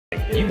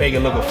make it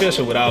look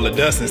official with all the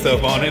dust and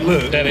stuff on it.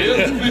 Look. That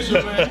is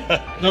official,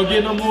 man. Don't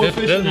get no more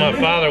official. This is my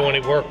father when he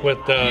worked with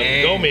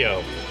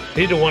Gomeo.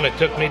 He's the one that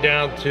took me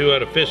down to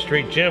the Fifth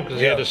Street Gym because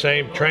he had the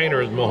same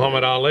trainer as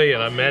Muhammad Ali,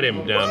 and I met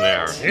him down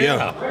there.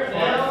 Yeah.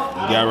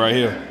 The guy right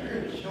here.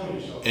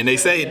 And they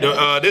say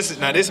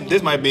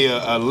this might be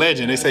a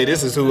legend. They say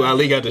this is who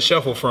Ali got the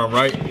shuffle from,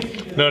 right?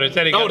 No, they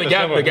said he got the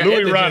guy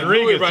Louis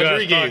Rodriguez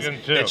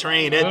that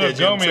trained at that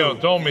gym too. Gomeo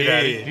told me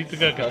that he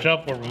got the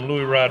shuffle from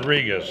Louis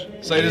Rodriguez.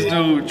 Say this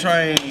dude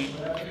trained.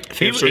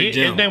 His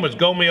name was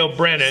Gomeo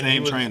Brennan.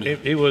 Same trainer.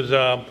 He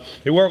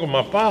worked with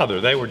my father.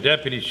 They were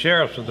deputy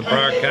sheriffs at the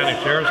Broward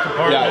County Sheriff's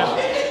Department,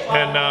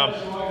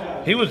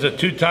 and he was a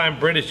two-time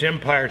British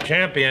Empire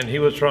champion. He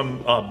was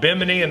from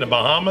Bimini in the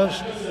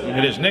Bahamas,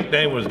 and his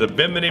nickname was the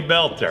Bimini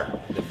Belter.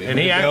 And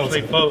he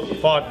actually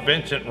fought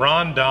Vincent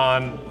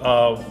Rondon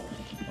of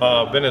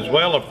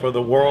Venezuela for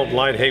the World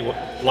Light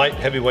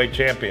Heavyweight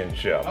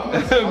Championship.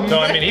 So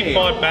I mean, he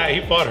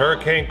fought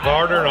Hurricane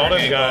Carter and all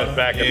those guys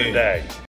back in the day.